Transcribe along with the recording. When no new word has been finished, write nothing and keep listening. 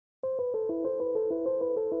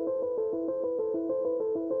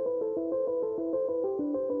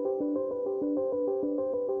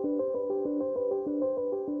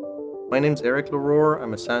My name's Eric Leroy.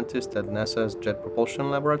 I'm a scientist at NASA's Jet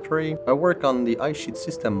Propulsion Laboratory. I work on the ice sheet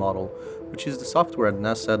system model, which is the software at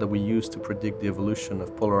NASA that we use to predict the evolution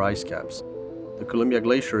of polar ice caps. The Columbia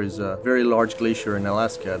Glacier is a very large glacier in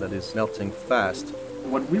Alaska that is melting fast.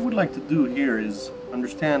 What we would like to do here is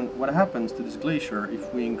understand what happens to this glacier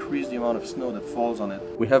if we increase the amount of snow that falls on it.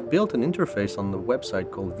 We have built an interface on the website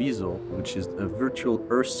called VISO, which is a virtual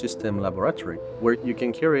Earth system laboratory, where you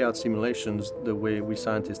can carry out simulations the way we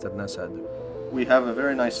scientists at NASA do. We have a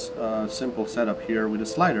very nice simple setup here with a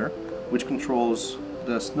slider which controls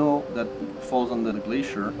the snow that falls on the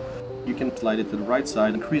glacier. You can slide it to the right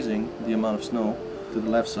side, increasing the amount of snow, to the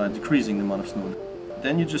left side, decreasing the amount of snow.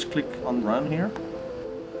 Then you just click on run here.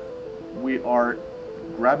 We are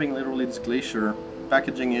grabbing literally this glacier,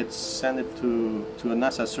 packaging it, send it to a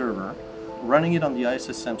NASA server, running it on the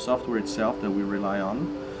ISSM software itself that we rely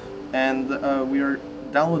on, and we are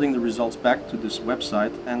downloading the results back to this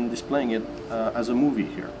website and displaying it as a movie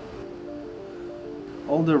here.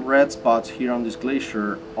 All the red spots here on this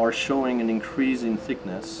glacier are showing an increase in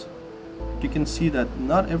thickness. You can see that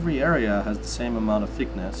not every area has the same amount of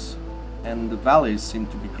thickness, and the valleys seem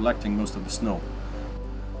to be collecting most of the snow.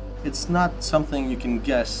 It's not something you can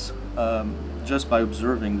guess just by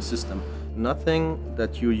observing the system. Nothing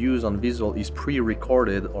that you use on Visual is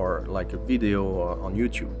pre-recorded or like a video on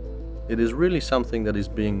YouTube. It is really something that is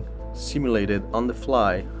being simulated on the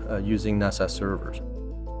fly using NASA servers.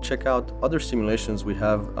 Check out other simulations we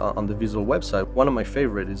have on the Visual website. One of my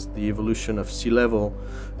favorite is the evolution of sea level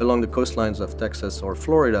along the coastlines of Texas or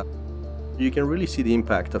Florida. You can really see the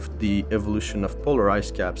impact of the evolution of polar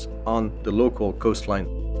ice caps on the local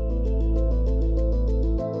coastline.